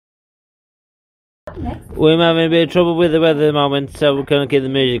We're having a bit of trouble with the weather at the moment, so we're going to keep the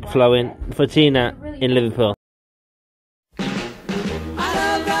music flowing for Tina in Liverpool.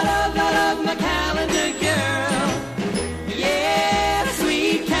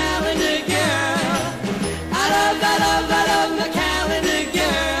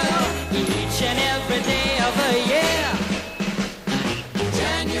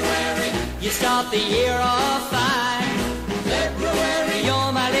 Start the year off fine. February,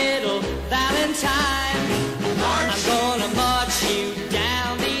 you're my little Valentine. March, I'm gonna march you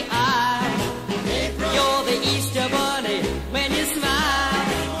down the aisle. April, you're the Easter bunny when you smile.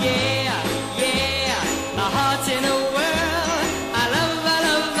 Yeah, yeah, my heart's in a whirl. I love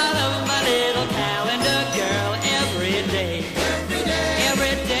my little calendar girl every day. Every day,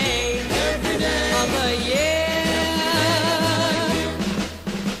 every day, every day of the year.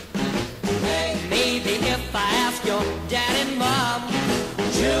 Dad and Mom,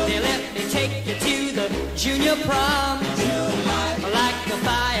 they let me take you to the junior prom. Like a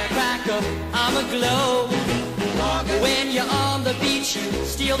firecracker, I'm aglow. When you're on the beach, you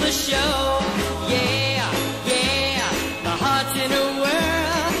steal the show. Yeah, yeah, my heart's in a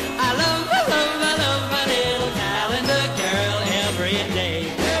whirl. I love my little calendar girl every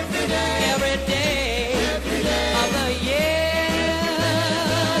day. Every day, every day, every day of the year.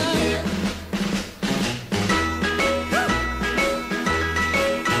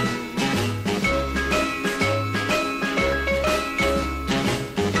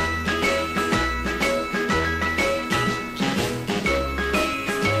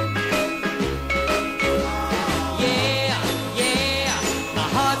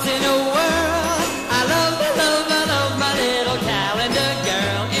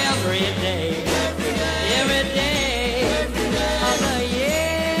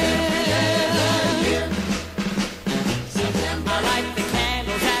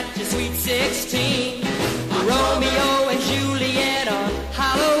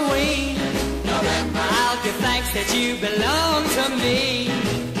 That you belong to me.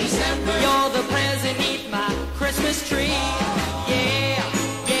 December, you're the present beneath my Christmas tree. Yeah,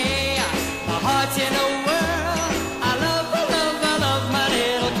 yeah, my heart's in a whirl. I love my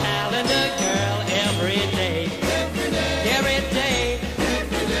little calendar girl every day. Every day, every day,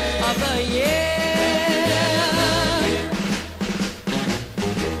 every day of the year.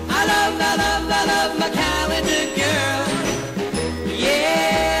 I love my calendar girl.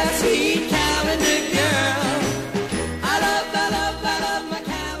 Yeah, sweet calendar girl.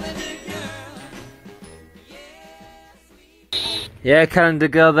 Yeah, calendar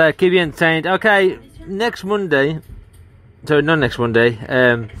girl there, keep you entertained. Okay, next Monday, sorry, not next Monday,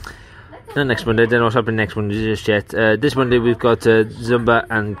 not next Monday, don't know what's happening next Monday just yet. This Monday we've got Zumba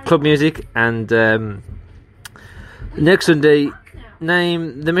and club music, and next Sunday,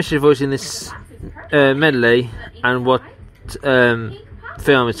 name the mystery voice in this medley and what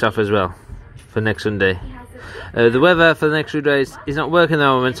film it's off as well for next Sunday. The weather for the next 2 days is not working at the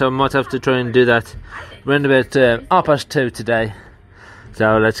moment, so I might have to try and do that around about 2:30 today.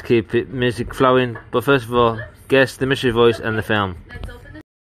 So let's keep it music flowing. But first of all, guess the mystery voice and the film.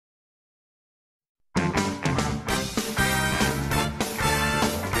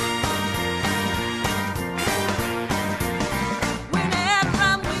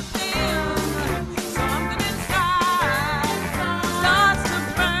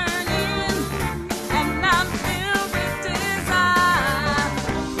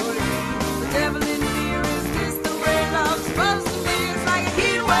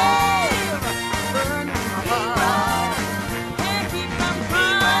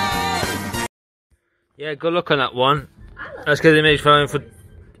 Yeah, good luck on that one. Let's get the image flowing. For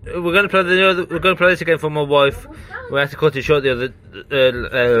we're going to play this again for my wife. We had to cut it short the other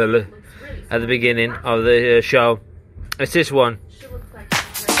at the beginning of the show. It's this one.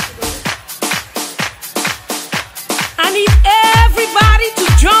 I need everybody to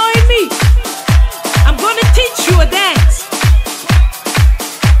join me. I'm going to teach you a dance.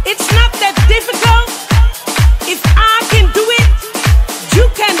 It's not that difficult. If I can do it, you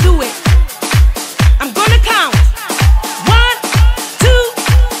can do it. I'm gonna count. 1, 2,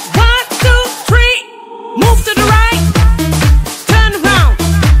 1, 2, 3. Move to the right. Turn around.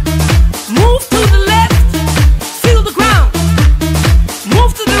 Move to the left. Feel the ground.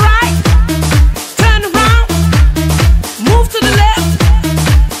 Move to the right. Turn around. Move to the left.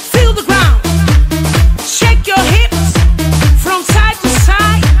 Feel the ground. Shake your hips from side to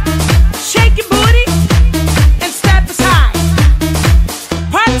side. Shake your booty.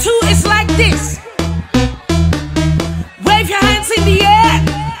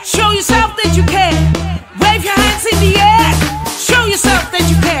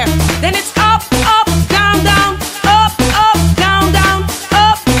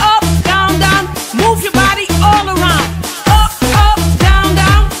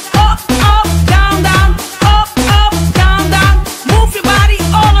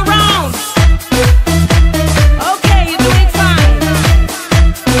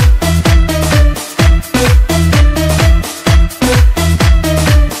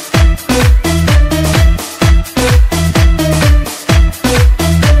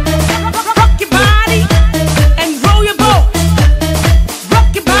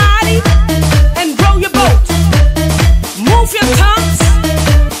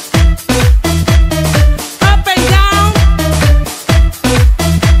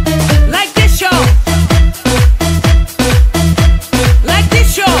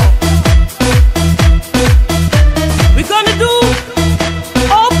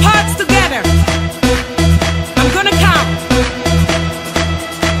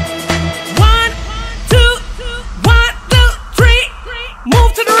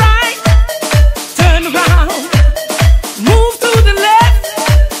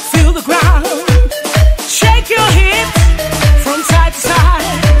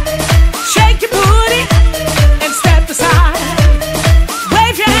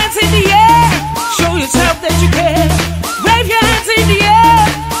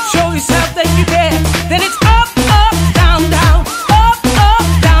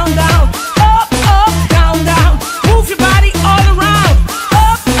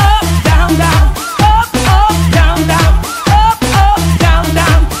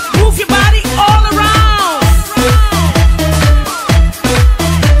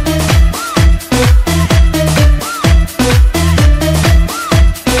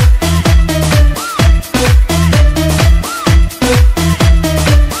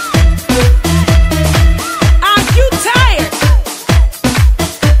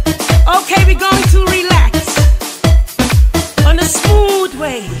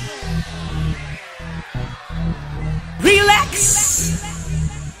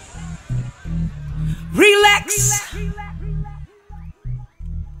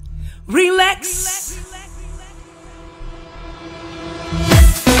 relax.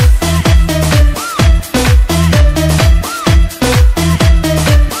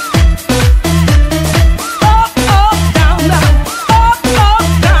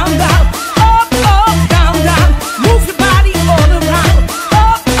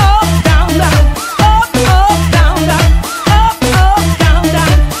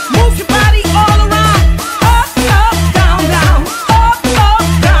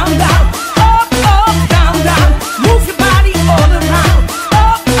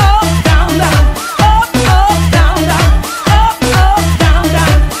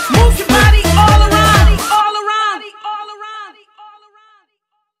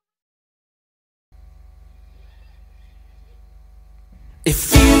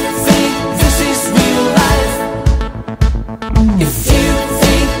 If you think this is real life, if you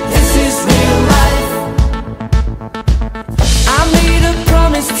think this is real life, I made a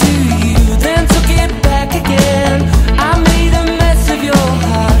promise to you, then took it back again. I made a mess of your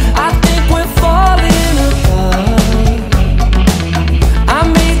heart, I think we're falling apart. I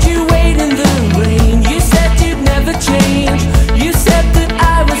made you wait in the rain, you said you'd never change. You said that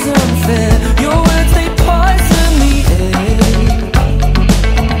I was unfair, your words they poison me.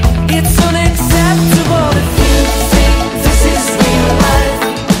 It's unacceptable if you think this is real life.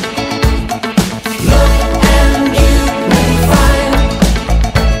 Look and you may find.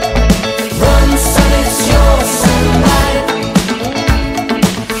 Run son, it's your sunlight.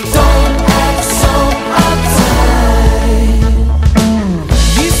 Don't act so uptight.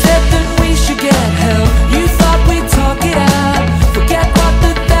 You said that we should get help. You thought we'd talk it out. Forget what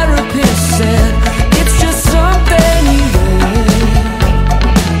the therapist said. It's just something you read.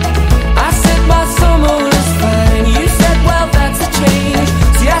 I said my summer was fine. You said, well, that's a change.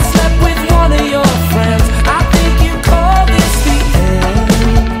 See, I slept with one of your friends. I think you call this the end.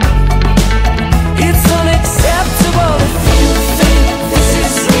 It's unacceptable if you think this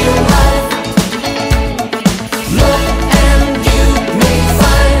is real life. Look and you may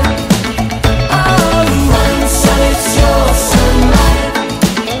find. Oh, run, son, it's your sunlight.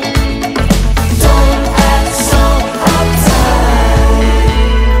 Don't act so uptight.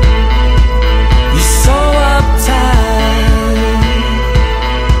 You're so uptight.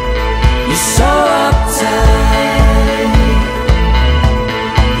 You're so uptight.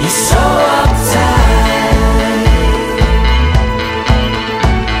 You're so uptight.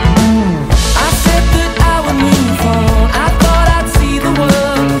 I said that I would move on. I thought I'd see the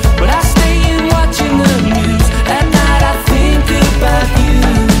world, but I stay in watching the news. At night I think about you.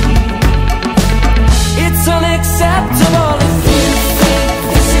 It's unacceptable if you think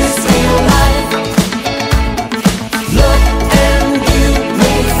this is real life. Look and you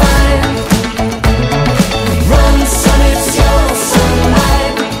may find. Run, son, it's your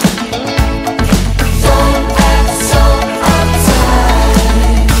sunlight. Don't act so uptight.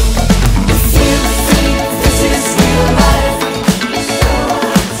 If you think this is real life,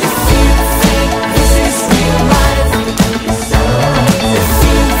 if you think this is real life, if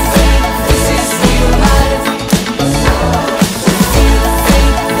you think this is real life, if you think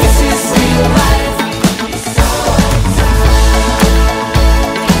this is real life.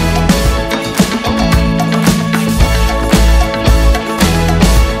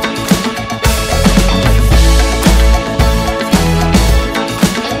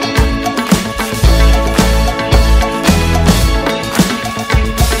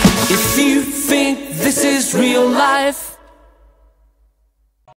 If you think this is real life.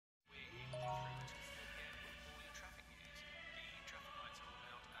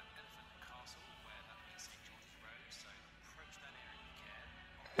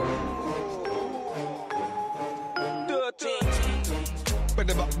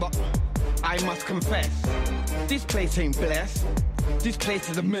 But I must confess, this place ain't blessed. This place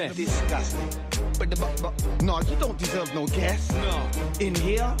is a mess. Disgusting. But no, you don't deserve no guest. No. In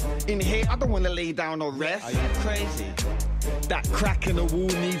here, I don't want to lay down or rest. Are you crazy? That crack in the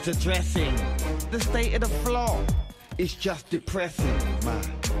wall needs addressing. The state of the floor is just depressing, man.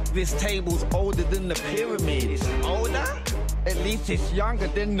 This table's older than the pyramid. It's older? At least it's younger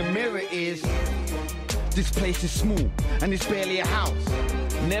than the mirror is. This place is small, and it's barely a house.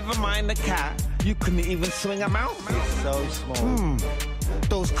 Never mind the cat, you couldn't even swing a mouse. It's so small.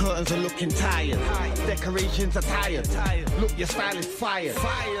 Those curtains are looking tired. Decorations are tired. Look, your style is fired.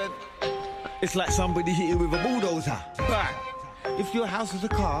 It's like somebody hit you with a bulldozer. Bang! If your house was a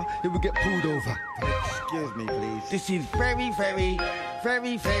car, it would get pulled over. Excuse me, please. This is very, very,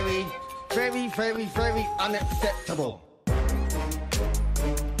 very, very, very, very, very unacceptable.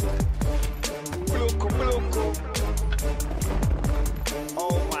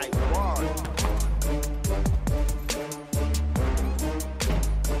 Oh my God.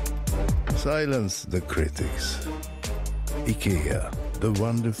 Silence the critics. IKEA, the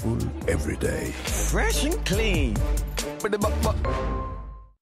wonderful everyday. Fresh and clean.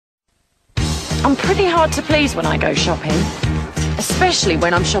 I'm pretty hard to please when I go shopping, especially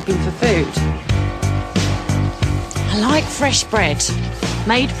when I'm shopping for food. I like fresh bread,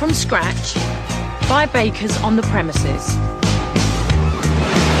 made from scratch, by bakers on the premises.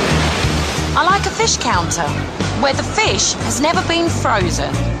 I like a fish counter, where the fish has never been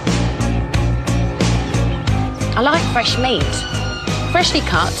frozen. I like fresh meat, freshly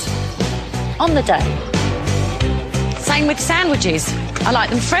cut, on the day. Same with sandwiches. I like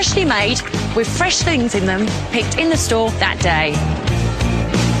them freshly made, with fresh things in them, picked in the store that day.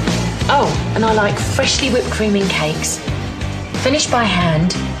 Oh, and I like freshly whipped cream in cakes, finished by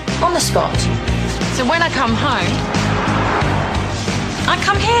hand, on the spot. So when I come home, I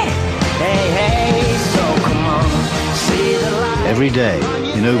come here. Hey, hey, so come on, see the light. Every day,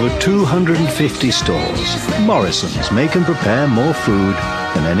 in over 250 stores, Morrison's make and prepare more food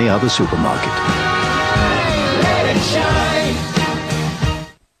than any other supermarket. Let it shine.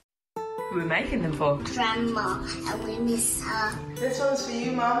 Who are we making them for? Grandma, and we miss her. This one's for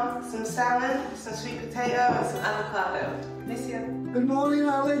you, Mum. Some salmon, some sweet potato, and some avocado. Miss you. Good morning,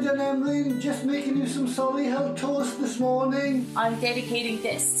 Aled and Emily. Just making you some Solihull toast this morning. I'm dedicating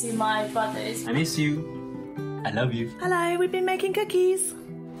this to my brothers. I miss you. I love you. Hello, we've been making cookies.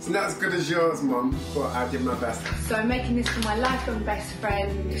 It's not as good as yours, Mum, but I did my best. So I'm making this for my lifelong best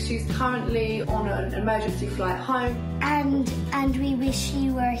friend. She's currently on an emergency flight home. And we wish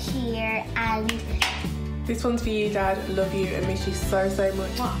you were here, and... This one's for you, Dad. Love you and miss you so, so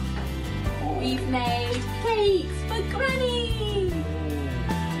much. We've made cakes for Granny!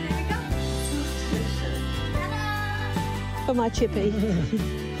 There we go. For my chippy.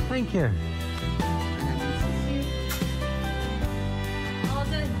 Thank you.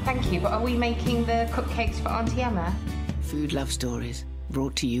 Thank you, but are we making the cupcakes for Auntie Emma? Food Love Stories,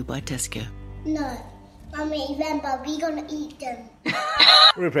 brought to you by Tesco. No. Mummy, remember, we're gonna eat them.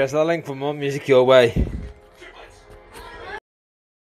 Repress that link for more music your way.